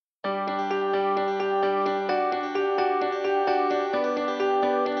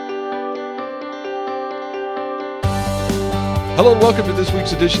Hello and welcome to this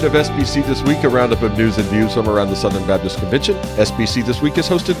week's edition of SBC This Week, a roundup of news and views from around the Southern Baptist Convention. SBC This Week is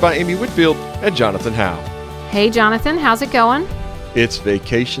hosted by Amy Whitfield and Jonathan Howe. Hey, Jonathan, how's it going? It's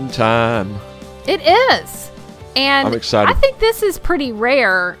vacation time. It is. And I'm excited. I think this is pretty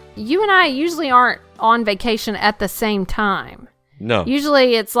rare. You and I usually aren't on vacation at the same time. No.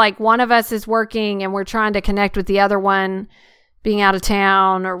 Usually it's like one of us is working and we're trying to connect with the other one being out of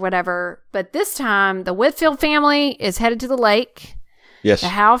town or whatever. But this time, the Whitfield family is headed to the lake. Yes. The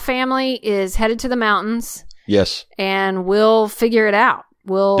Howe family is headed to the mountains. Yes. And we'll figure it out.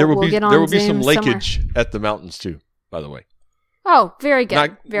 We'll get on There will be Zoom some lakeage at the mountains too, by the way. Oh, very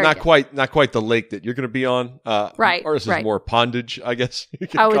good. Not quite the lake that you're going to be on. Right. Ours is more pondage, I guess you could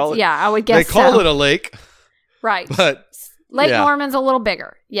call it. Yeah, I would guess they call it a lake. Right. But Lake Norman's a little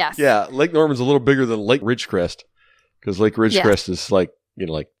bigger. Yes. Yeah, Lake Norman's a little bigger than Lake Ridgecrest. Because Lake Ridgecrest is like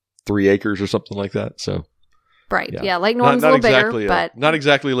 3 acres or something like that. So, right, yeah, Lake Norman's a little bigger, but not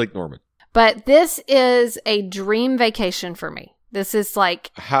exactly Lake Norman. But this is a dream vacation for me. This is like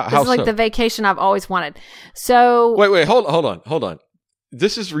the vacation I've always wanted. So wait, hold on.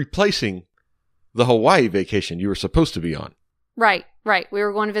 This is replacing the Hawaii vacation you were supposed to be on. Right. We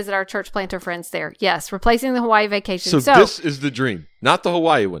were going to visit our church planter friends there. Yes, replacing the Hawaii vacation. So this is the dream, not the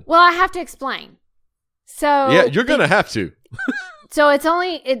Hawaii one. Well, I have to explain. So yeah, you're going to have to. So it's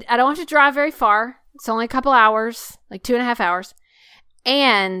only, I don't have to drive very far. It's only a couple hours, like 2.5 hours.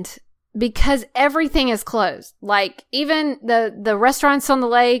 And because everything is closed, like even the restaurants on the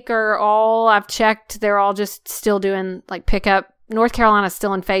lake are all, I've checked, they're all just still doing like pickup. North Carolina's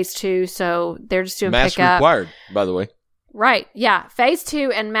still in phase 2, so they're just doing Mask pickup. required, by the way. Right, yeah. Phase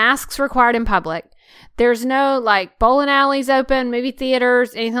 2 and masks required in public. There's no like bowling alleys open, movie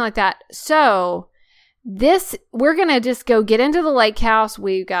theaters, anything like that. So we're going to just go get into the lake house.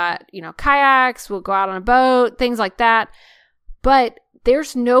 We've got, kayaks. We'll go out on a boat, things like that. But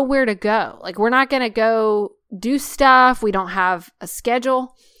there's nowhere to go. Like, we're not going to go do stuff. We don't have a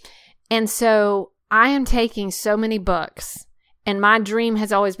schedule. And so I am taking so many books. And my dream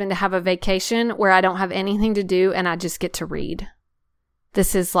has always been to have a vacation where I don't have anything to do and I just get to read.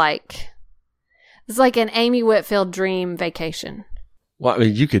 This is like an Amy Whitfield dream vacation. Well, I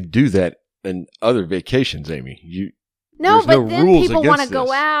mean, you could do that in other vacations, Amy. But then rules people want to this.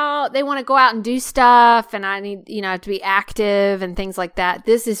 go out. They want to go out and do stuff, and I need, to be active and things like that.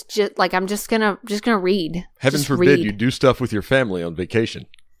 This is just like I'm just gonna read. Heaven forbid you do stuff with your family on vacation.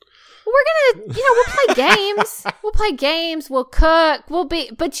 We're gonna, we'll play games. We'll play games. We'll cook.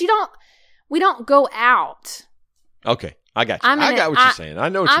 But we don't go out. Okay. I got you. I got what you're saying. I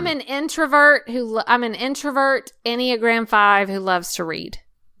know what you mean. I'm an introvert, Enneagram 5 who loves to read.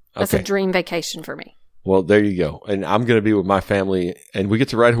 That's a dream vacation for me. Well, there you go. And I'm going to be with my family, and we get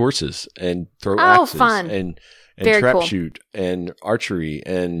to ride horses and throw axes fun. and Very trap cool. shoot and archery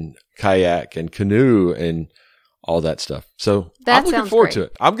and kayak and canoe and all that stuff. So I'm looking forward to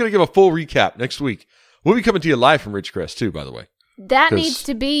it. I'm going to give a full recap next week. We'll be coming to you live from Ridgecrest too, by the way. That needs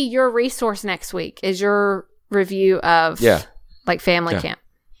to be your resource next week, is your review of family camp.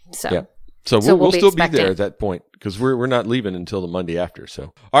 So we'll still be there at that point because we're not leaving until the Monday after.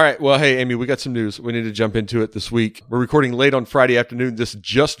 So, all right. Well, hey, Amy, we got some news. We need to jump into it this week. We're recording late on Friday afternoon. This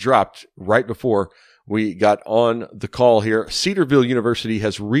just dropped right before we got on the call here. Cedarville University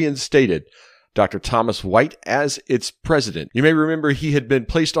has reinstated Dr. Thomas White as its president. You may remember he had been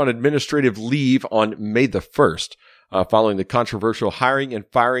placed on administrative leave on May the 1st. Following the controversial hiring and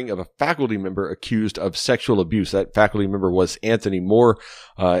firing of a faculty member accused of sexual abuse. That faculty member was Anthony Moore.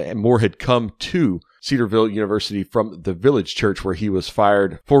 And Moore had come to Cedarville University from the Village Church where he was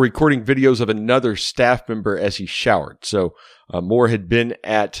fired for recording videos of another staff member as he showered. So Moore had been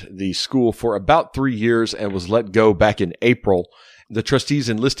at the school for about 3 years and was let go back in April. The trustees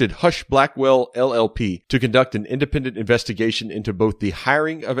enlisted Hush Blackwell LLP to conduct an independent investigation into both the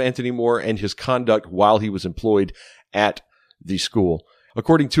hiring of Anthony Moore and his conduct while he was employed at the school.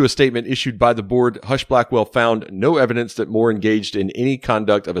 According to a statement issued by the board, Hush Blackwell found no evidence that Moore engaged in any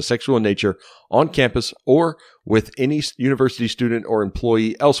conduct of a sexual nature on campus or with any university student or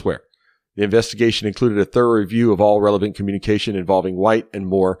employee elsewhere. The investigation included a thorough review of all relevant communication involving White and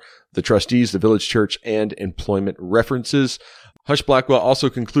Moore, the trustees, the Village Church, and employment references. Hush Blackwell also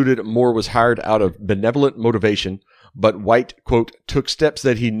concluded Moore was hired out of benevolent motivation, but White, quote, took steps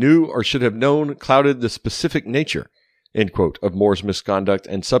that he knew or should have known clouded the specific nature, end quote, of Moore's misconduct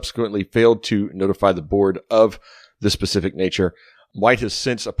and subsequently failed to notify the board of the specific nature. White has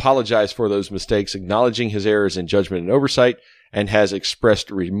since apologized for those mistakes, acknowledging his errors in judgment and oversight, and has expressed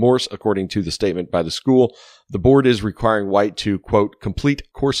remorse, according to the statement by the school. The board is requiring White to, quote, complete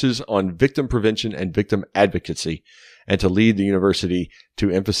courses on victim prevention and victim advocacy, and to lead the university to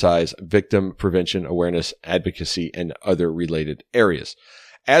emphasize victim prevention, awareness, advocacy, and other related areas.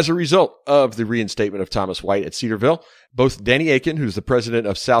 As a result of the reinstatement of Thomas White at Cedarville, both Danny Akin, who's the president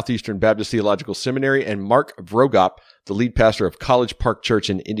of Southeastern Baptist Theological Seminary, and Mark Vrogop, the lead pastor of College Park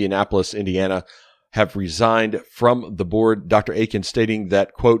Church in Indianapolis, Indiana, have resigned from the board. Dr. Akin stating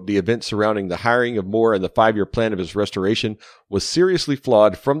that, quote, the event surrounding the hiring of Moore and the 5-year plan of his restoration was seriously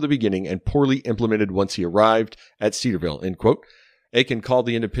flawed from the beginning and poorly implemented once he arrived at Cedarville, end quote. Akin called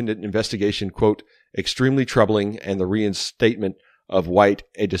the independent investigation, quote, extremely troubling, and the reinstatement of White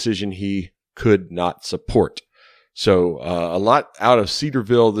a decision he could not support. So a lot out of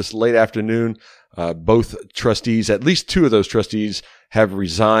Cedarville this late afternoon. Both trustees, at least 2 of those trustees, have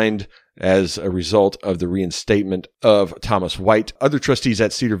resigned as a result of the reinstatement of Thomas White. Other trustees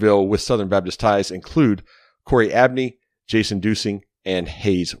at Cedarville with Southern Baptist ties include Corey Abney, Jason Dusing, and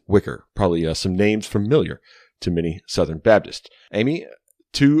Hayes Wicker. Probably some names familiar to many Southern Baptists. Amy,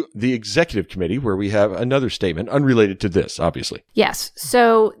 to the executive committee, where we have another statement unrelated to this, obviously. Yes.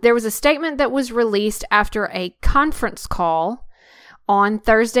 So there was a statement that was released after a conference call on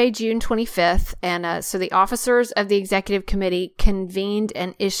Thursday, June 25th. And so the officers of the executive committee convened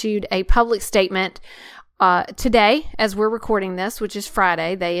and issued a public statement today, as we're recording this, which is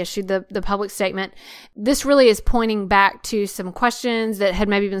Friday. They issued the public statement. This really is pointing back to some questions that had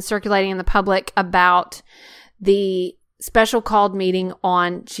maybe been circulating in the public about the special called meeting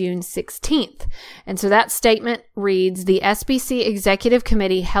on June 16th. And so that statement reads, the SBC Executive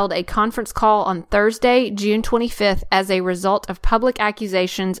Committee held a conference call on Thursday, June 25th as a result of public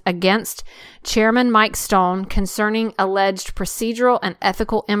accusations against Chairman Mike Stone concerning alleged procedural and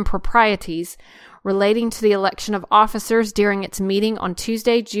ethical improprieties relating to the election of officers during its meeting on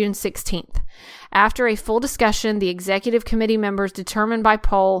Tuesday, June 16th. After a full discussion, the executive committee members determined by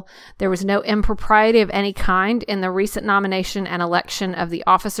poll there was no impropriety of any kind in the recent nomination and election of the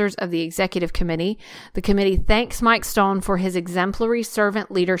officers of the executive committee. The committee thanks Mike Stone for his exemplary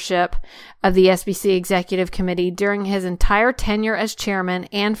servant leadership of the SBC executive committee during his entire tenure as chairman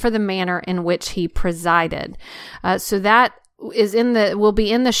and for the manner in which he presided. So that will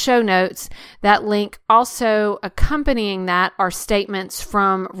be in the show notes. That link. Also accompanying that are statements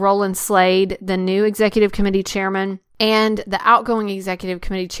from Roland Slade, the new executive committee chairman, and the outgoing executive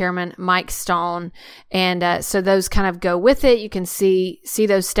committee chairman, Mike Stone. And so those kind of go with it. You can see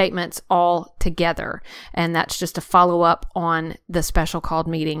those statements all together. And that's just a follow-up on the special called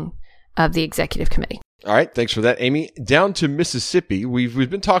meeting of the executive committee. All right. Thanks for that, Amy. Down to Mississippi. We've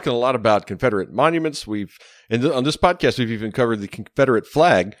been talking a lot about Confederate monuments. On this podcast, we've even covered the Confederate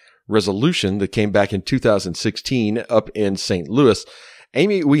flag resolution that came back in 2016 up in St. Louis.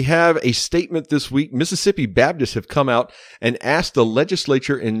 Amy, we have a statement this week. Mississippi Baptists have come out and asked the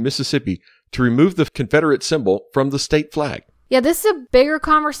legislature in Mississippi to remove the Confederate symbol from the state flag. Yeah, this is a bigger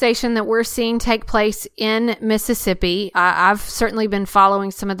conversation that we're seeing take place in Mississippi. I've certainly been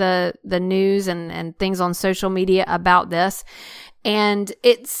following some of the news and things on social media about this. And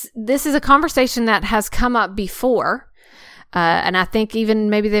this is a conversation that has come up before. And I think even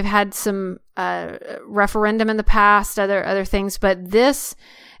maybe they've had some referendum in the past, other things. But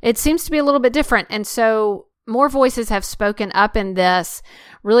it seems to be a little bit different. And so more voices have spoken up in this,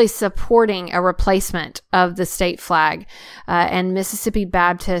 really supporting a replacement of the state flag. And Mississippi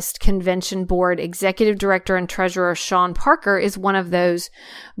Baptist Convention Board Executive Director and Treasurer Sean Parker is one of those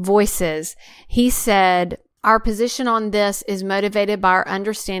voices. He said, our position on this is motivated by our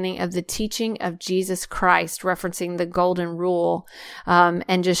understanding of the teaching of Jesus Christ, referencing the Golden Rule,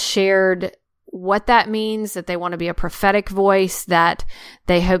 and just shared what that means, that they want to be a prophetic voice, that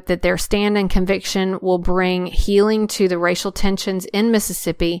they hope that their stand and conviction will bring healing to the racial tensions in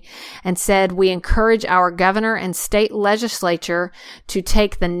Mississippi, and said, we encourage our governor and state legislature to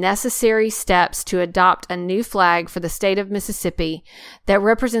take the necessary steps to adopt a new flag for the state of Mississippi that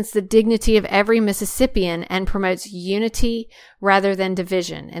represents the dignity of every Mississippian and promotes unity rather than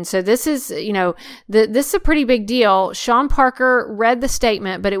division. And so this is, this is a pretty big deal. Sean Parker read the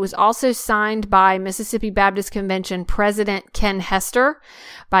statement, but it was also signed by Mississippi Baptist Convention President Ken Hester,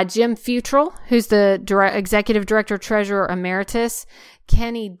 by Jim Futrell, who's the Executive Director Treasurer Emeritus,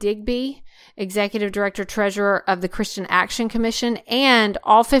 Kenny Digby, Executive Director Treasurer of the Christian Action Commission, and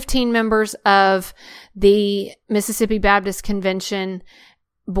all 15 members of the Mississippi Baptist Convention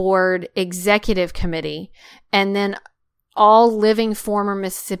Board Executive Committee. And then all living former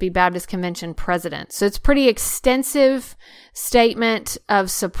Mississippi Baptist Convention presidents. So it's pretty extensive statement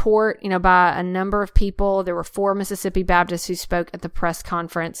of support, by a number of people. There were 4 Mississippi Baptists who spoke at the press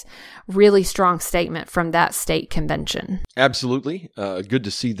conference. Really strong statement from that state convention. Absolutely. Good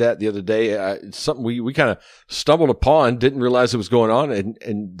to see that the other day. Something we kind of stumbled upon, didn't realize it was going on,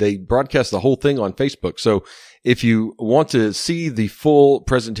 and they broadcast the whole thing on Facebook. So if you want to see the full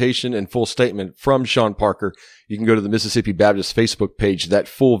presentation and full statement from Sean Parker, you can go to the Mississippi Baptist Facebook page. That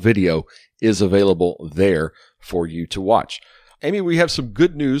full video is available there for you to watch. Amy, we have some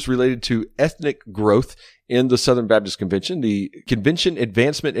good news related to ethnic growth in the Southern Baptist Convention. The Convention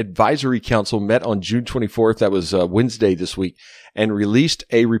Advancement Advisory Council met on June 24th. That was Wednesday this week, and released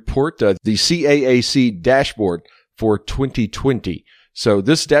a report, the CAAC dashboard for 2020. So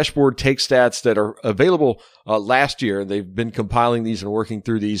this dashboard takes stats that are available last year, and they've been compiling these and working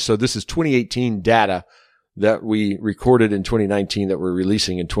through these. So this is 2018 data that we recorded in 2019 that we're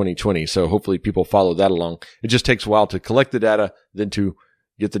releasing in 2020. So hopefully people follow that along. It just takes a while to collect the data, then to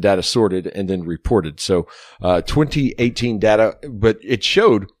get the data sorted and then reported. So 2018 data, but it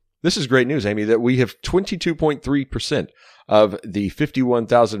showed, this is great news, Amy, that we have 22.3% of the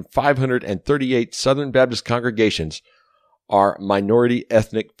 51,538 Southern Baptist congregations are minority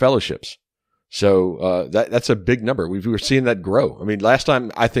ethnic fellowships. So that's a big number. We were seeing that grow. I mean, last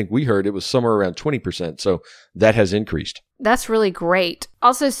time I think we heard it was somewhere around 20%. So that has increased. That's really great.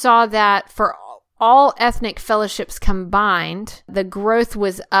 Also saw that for all ethnic fellowships combined, the growth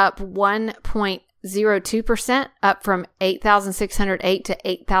was up 1.02%, up from 8,608 to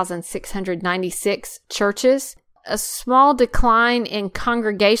 8,696 churches. A small decline in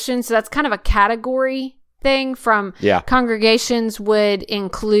congregations. So that's kind of a category thing from congregations would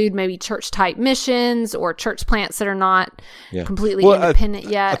include maybe church type missions or church plants that are not completely independent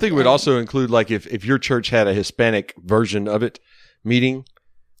yet. I think it would also include, like, if your church had a Hispanic version of it meeting,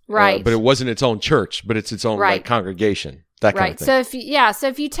 right? But it wasn't its own church, but it's its own like congregation, that kind of thing. So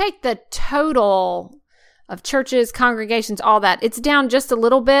if you take the total of churches, congregations, all that, it's down just a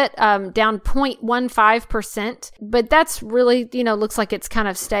little bit, down 0.15%, but that's really, looks like it's kind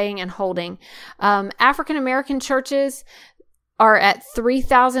of staying and holding. African American churches are at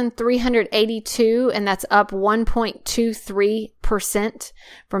 3,382, and that's up 1.23%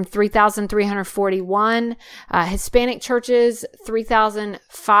 from 3,341. Hispanic churches,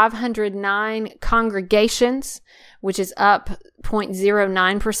 3,509 congregations, which is up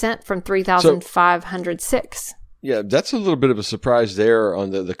 0.09% from 3,506. Yeah, that's a little bit of a surprise there on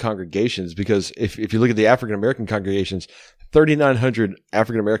the congregations, because if you look at the African American congregations, 3,900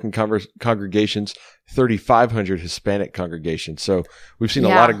 African American congregations, 3,500 Hispanic congregations. So we've seen a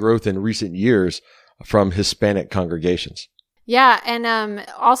lot of growth in recent years from Hispanic congregations. Yeah, and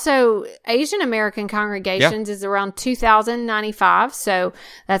also Asian American congregations is around 2,095, so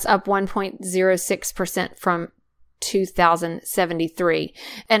that's up 1.06% from 2,073.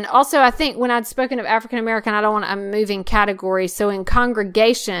 And also, I think when I'd spoken of African American, I'm moving categories. So in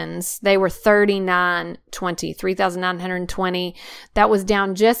congregations, they were 3,920. That was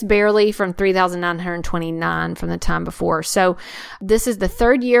down just barely from 3,929 from the time before. So this is the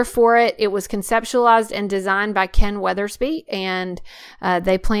third year for it. It was conceptualized and designed by Ken Weathersby, and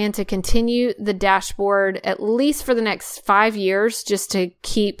they plan to continue the dashboard at least for the next 5 years, just to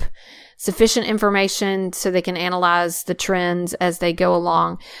keep sufficient information so they can analyze the trends as they go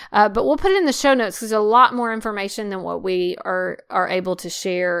along. But we'll put it in the show notes because there's a lot more information than what we are able to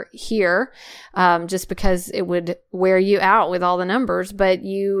share here, just because it would wear you out with all the numbers. But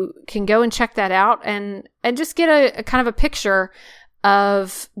you can go and check that out and just get a kind of a picture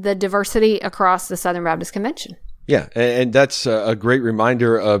of the diversity across the Southern Baptist Convention. Yeah, and that's a great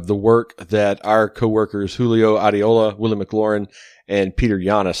reminder of the work that our coworkers Julio Adiola, Willie McLaurin, and Peter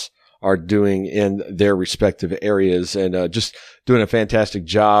Yanis are doing in their respective areas, and just doing a fantastic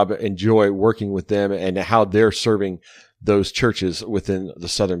job. Enjoy working with them and how they're serving those churches within the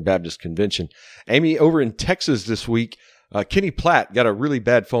Southern Baptist Convention. Amy, over in Texas this week, Kenny Platt got a really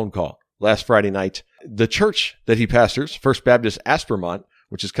bad phone call last Friday night. The church that he pastors, First Baptist Aspermont,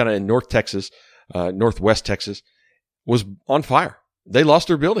 which is kind of in North Texas, Northwest Texas, was on fire. They lost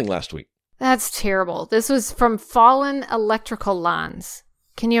their building last week. That's terrible. This was from fallen electrical lines.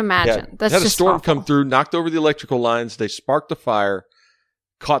 Can you imagine? Yeah, That's had just a storm awful. come through, knocked over the electrical lines. They sparked a fire,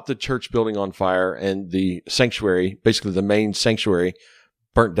 caught the church building on fire, and the sanctuary, basically the main sanctuary,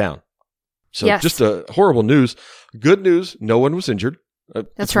 burnt down. So just a horrible news. Good news, no one was injured.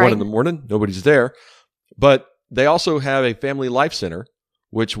 It's right. 1 a.m, nobody's there. But they also have a family life center,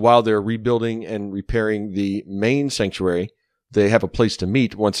 which while they're rebuilding and repairing the main sanctuary, they have a place to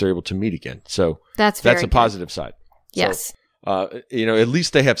meet once they're able to meet again. So that's a positive side. Yes. So, at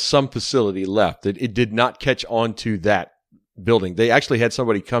least they have some facility left. It did not catch on to that building. They actually had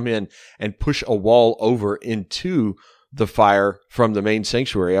somebody come in and push a wall over into the fire from the main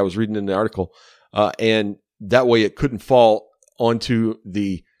sanctuary. I was reading in the article, and that way it couldn't fall onto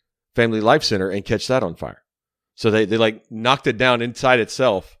the Family Life Center and catch that on fire. So they like knocked it down inside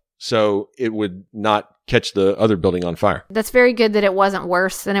itself so it would not catch the other building on fire. That's very good that it wasn't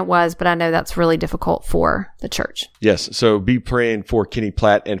worse than it was, but I know that's really difficult for the church. Yes. So be praying for Kenny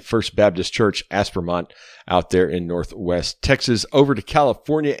Platt and First Baptist Church, Aspermont, out there in Northwest Texas. Over to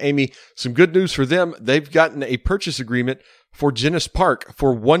California, Amy, some good news for them. They've gotten a purchase agreement for Genesis Park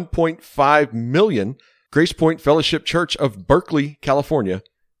for $1.5 million. Grace Point Fellowship Church of Berkeley, California,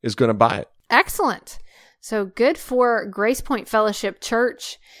 is going to buy it. Excellent. So good for Grace Point Fellowship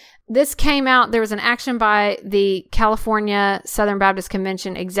Church. This came out, there was an action by the California Southern Baptist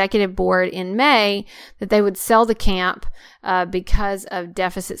Convention Executive Board in May that they would sell the camp because of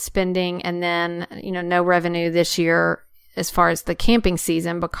deficit spending and then, no revenue this year as far as the camping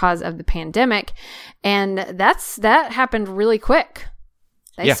season because of the pandemic. And that happened really quick.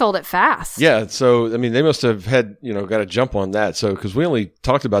 They sold it fast. Yeah. So, they must have had, got a jump on that. So, because we only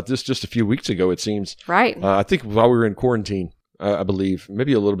talked about this just a few weeks ago, it seems. Right. I think while we were in quarantine, I believe,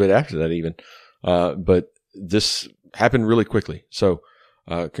 maybe a little bit after that even. But this happened really quickly. So,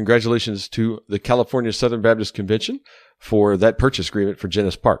 congratulations to the California Southern Baptist Convention for that purchase agreement for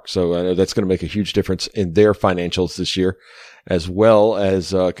Genesis Park. So, I know that's going to make a huge difference in their financials this year, as well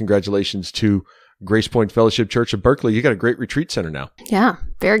as congratulations to Grace Point Fellowship Church of Berkeley. You got a great retreat center now. Yeah,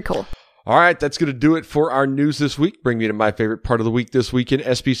 very cool. All right, that's going to do it for our news this week. Bring me to my favorite part of the week this week in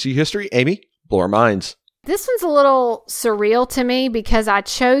SBC history. Amy, blow our minds. This one's a little surreal to me because I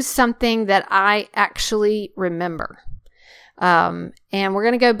chose something that I actually remember. And we're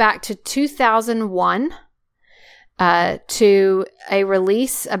going to go back to 2001 to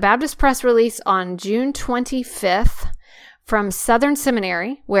a Baptist Press release on June 25th from Southern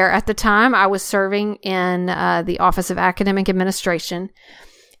Seminary, where at the time I was serving in the Office of Academic Administration.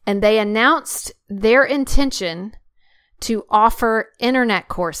 And they announced their intention to offer internet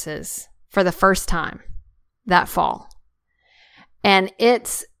courses for the first time that fall. And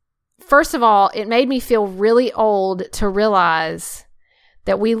first of all, it made me feel really old to realize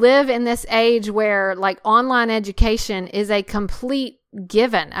that we live in this age where online education is a complete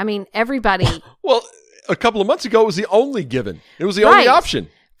given. Everybody. Well, a couple of months ago, it was the only given. It was the only option.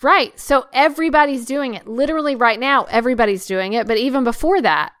 Right. So everybody's doing it. Literally right now, everybody's doing it. But even before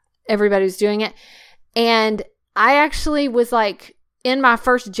that, everybody's doing it. And I actually was in my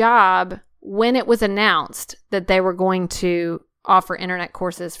first job when it was announced that they were going to offer internet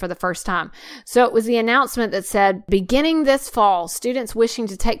courses for the first time. So it was the announcement that said, beginning this fall, students wishing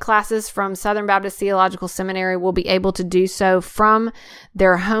to take classes from Southern Baptist Theological Seminary will be able to do so from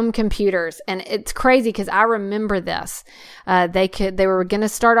their home computers. And it's crazy because I remember this. They were going to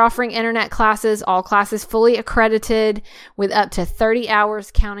start offering internet classes, all classes fully accredited with up to 30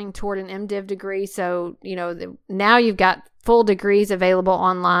 hours counting toward an MDiv degree. So, now you've got full degrees available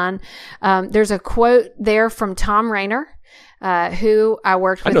online. There's a quote there from Tom Rayner, who I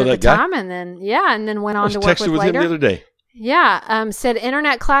worked with at the time, and then went on to work with later. Him the other day. Yeah, said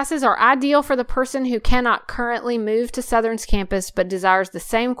internet classes are ideal for the person who cannot currently move to Southern's campus but desires the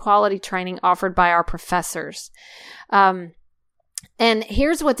same quality training offered by our professors. And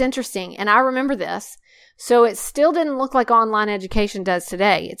here's what's interesting, and I remember this. So it still didn't look like online education does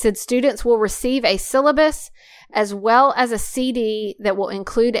today. It said students will receive a syllabus as well as a CD that will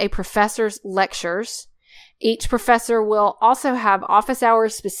include a professor's lectures. Each professor will also have office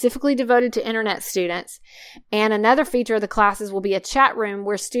hours specifically devoted to internet students. And another feature of the classes will be a chat room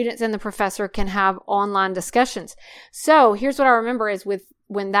where students and the professor can have online discussions. So here's what I remember is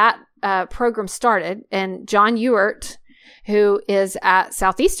when that program started, and John Ewart, who is at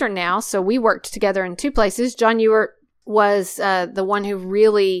Southeastern now, so we worked together in two places. John Ewart was the one who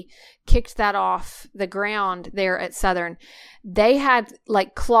really kicked that off the ground there at Southern. They had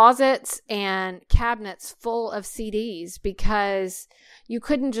closets and cabinets full of CDs because you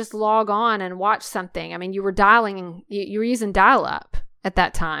couldn't just log on and watch something. You were you were using dial-up at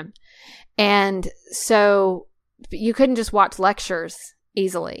that time. And so you couldn't just watch lectures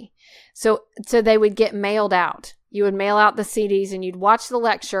easily. So they would get mailed out. You would mail out the CDs and you'd watch the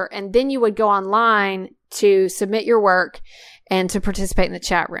lecture, and then you would go online to submit your work and to participate in the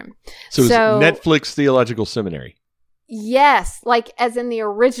chat room. So it's Netflix Theological Seminary. Yes, as in the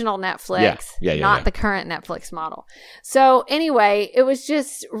original Netflix, not the current Netflix model. So anyway, it was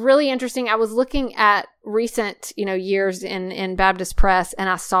just really interesting. I was looking at recent, years in Baptist Press, and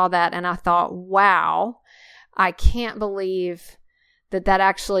I saw that and I thought, wow. I can't believe that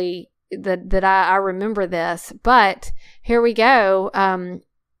actually, that I remember this. But here we go.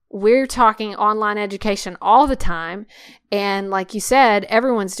 We're talking online education all the time. And like you said,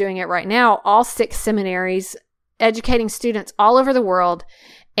 everyone's doing it right now. All 6 seminaries educating students all over the world.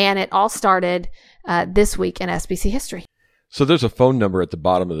 And it all started this week in SBC history. So there's a phone number at the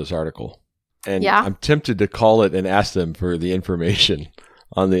bottom of this article. And I'm tempted to call it and ask them for the information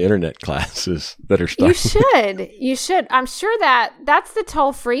on the internet classes that are starting. You should. I'm sure that's the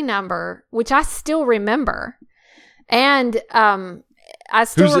toll-free number, which I still remember. And I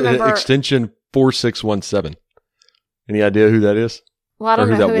still remember. Who's extension 4617? Any idea who that is? Well, I don't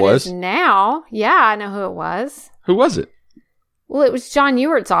know who it is now. Yeah, I know who it was. Who was it? Well, it was John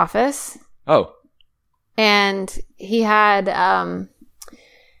Ewart's office. Oh. And he had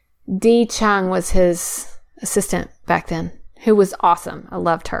Dee Chung was his assistant back then, who was awesome. I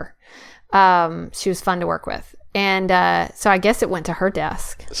loved her. She was fun to work with. And so I guess it went to her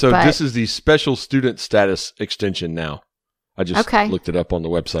desk. So this is the special student status extension now. I just looked it up on the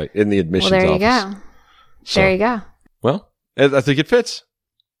website in the admissions office. Well, there you go. There you go. Well, I think it fits.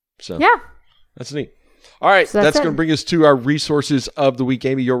 So yeah. That's neat. All right. So that's going to bring us to our resources of the week.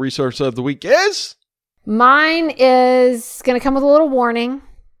 Amy, your resource of the week is? Mine is going to come with a little warning.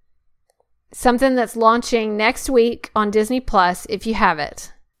 Something that's launching next week on Disney Plus, if you have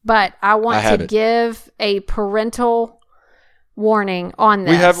it. But I want to give a parental warning on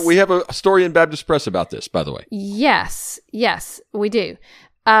this. We have a story in Baptist Press about this, by the way. Yes, we do.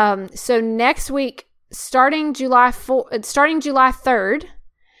 So next week, starting July 3rd,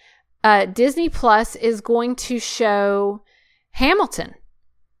 Disney Plus is going to show Hamilton.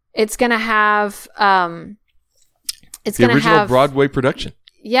 It's going to have the original Broadway production.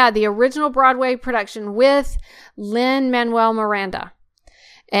 Yeah, the original Broadway production with Lin-Manuel Miranda.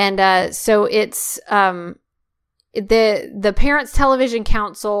 And so it's the Parents Television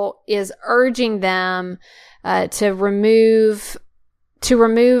Council is urging them to remove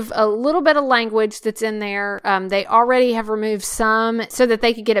a little bit of language that's in there. They already have removed some so that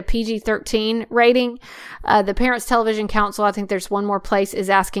they could get a PG-13 rating. The Parents Television Council, I think there's one more place, is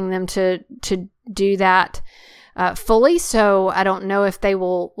asking them to do that fully. So I don't know if they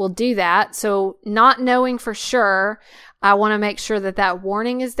will do that. So not knowing for sure, I want to make sure that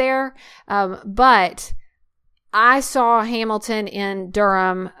warning is there. But I saw Hamilton in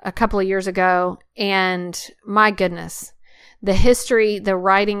Durham a couple of years ago, and my goodness, the history, the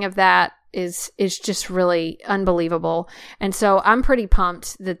writing of that is just really unbelievable. And so I'm pretty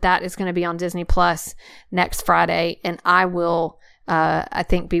pumped that is going to be on Disney Plus next Friday, and I will, I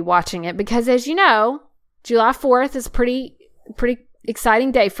think, be watching it because, as you know, July 4th is a pretty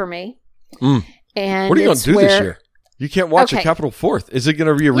exciting day for me. And what are you going to do this year? You can't watch a Capitol 4th. Is it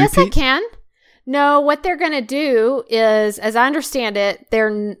going to be a repeat? Yes, I can. No, what they're going to do is, as I understand it,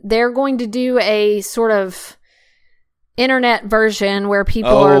 they're going to do a sort of internet version where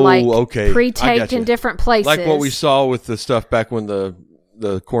people are pre-taped in different places. Like what we saw with the stuff back when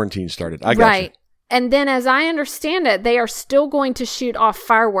the quarantine started. I got you. And then as I understand it, they are still going to shoot off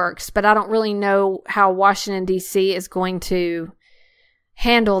fireworks, but I don't really know how Washington, D.C. is going to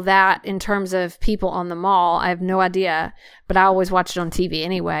handle that in terms of people on the mall. I have no idea, but I always watch it on TV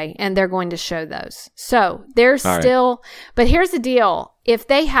anyway, and they're going to show those. So there's still, but here's the deal. If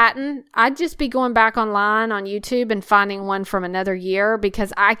they hadn't, I'd just be going back online on YouTube and finding one from another year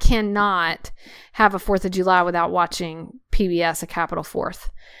because I cannot have a 4th of July without watching PBS, a Capitol 4th.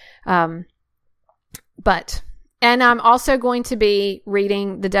 And I'm also going to be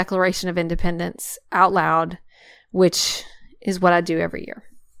reading the Declaration of Independence out loud, which is what I do every year.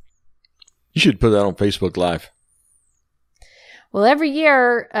 You should put that on Facebook Live. Well, every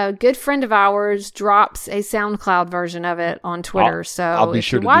year, a good friend of ours drops a SoundCloud version of it on Twitter. I'll be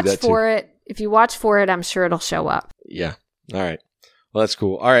sure to do that too. If you watch for it, I'm sure it'll show up. Yeah. All right. Well, that's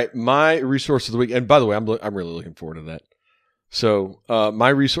cool. All right. My resource of the week, and by the way, I'm really looking forward to that. So my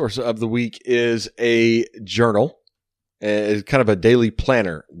resource of the week is a journal, kind of a daily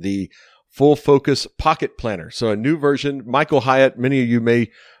planner, the Full Focus Pocket Planner. So a new version. Michael Hyatt, many of you may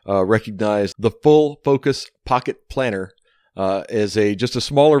recognize the Full Focus Pocket Planner as just a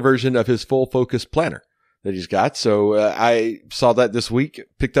smaller version of his Full Focus Planner that he's got. So I saw that this week,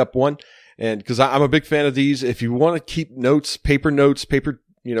 picked up one, and because I'm a big fan of these. If you want to keep notes, paper,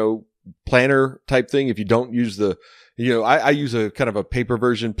 planner type thing, if you don't use I use a kind of a paper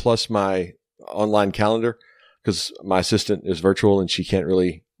version plus my online calendar because my assistant is virtual and she can't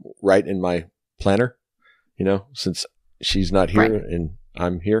really write in my planner, since she's not here and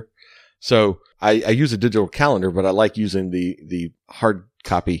I'm here. So I use a digital calendar, but I like using the hard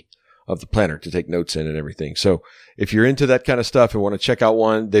copy the planner to take notes in and everything. So if you're into that kind of stuff and want to check out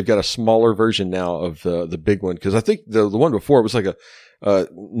one, they've got a smaller version now of the big one. Cause I think the one before was like a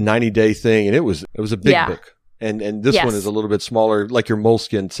 90-day thing, and it was a big book. And this one is a little bit smaller, like your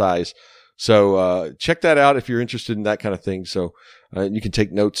Moleskine size. So, check that out if you're interested in that kind of thing. So, you can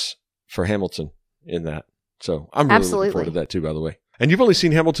take notes for Hamilton in that. So I'm really looking forward to that too, by the way. And you've only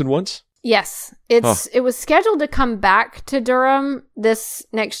seen Hamilton once? Yes. It was scheduled to come back to Durham this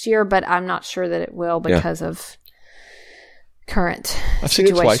next year, but I'm not sure that it will because of current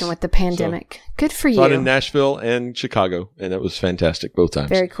situation with the pandemic. So, good for you. Saw it in Nashville and Chicago, and it was fantastic both times.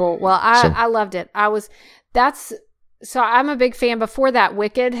 Very cool. Well, I loved it. So I'm a big fan. Before that,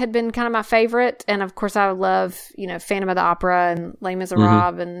 Wicked had been kind of my favorite. And of course, I love, Phantom of the Opera and Les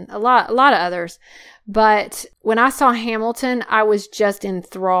Miserables and a lot of others. But when I saw Hamilton, I was just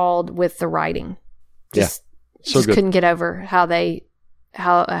enthralled with the writing. Just couldn't get over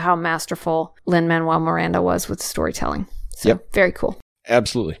how masterful Lin-Manuel Miranda was with storytelling. So very cool.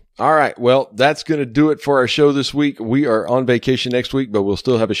 Absolutely. All right. Well, that's going to do it for our show this week. We are on vacation next week, but we'll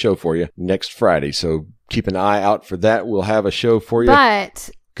still have a show for you next Friday. So keep an eye out for that. We'll have a show for you.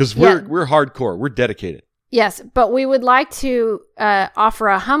 But because we're hardcore, we're dedicated. Yes, but we would like to offer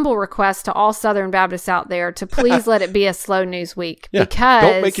a humble request to all Southern Baptists out there to please let it be a slow news week. Because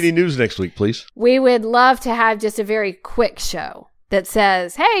don't make any news next week, please. We would love to have just a very quick show that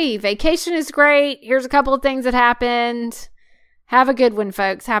says, hey, vacation is great. Here's a couple of things that happened. Have a good one,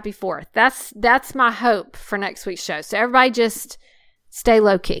 folks. Happy 4th. That's my hope for next week's show. So everybody just stay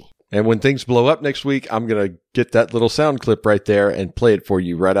low key. And when things blow up next week, I'm going to get that little sound clip right there and play it for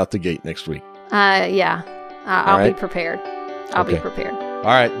you right out the gate next week. I'll be prepared. I'll be prepared. All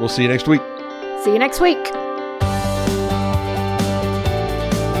right. We'll see you next week. See you next week.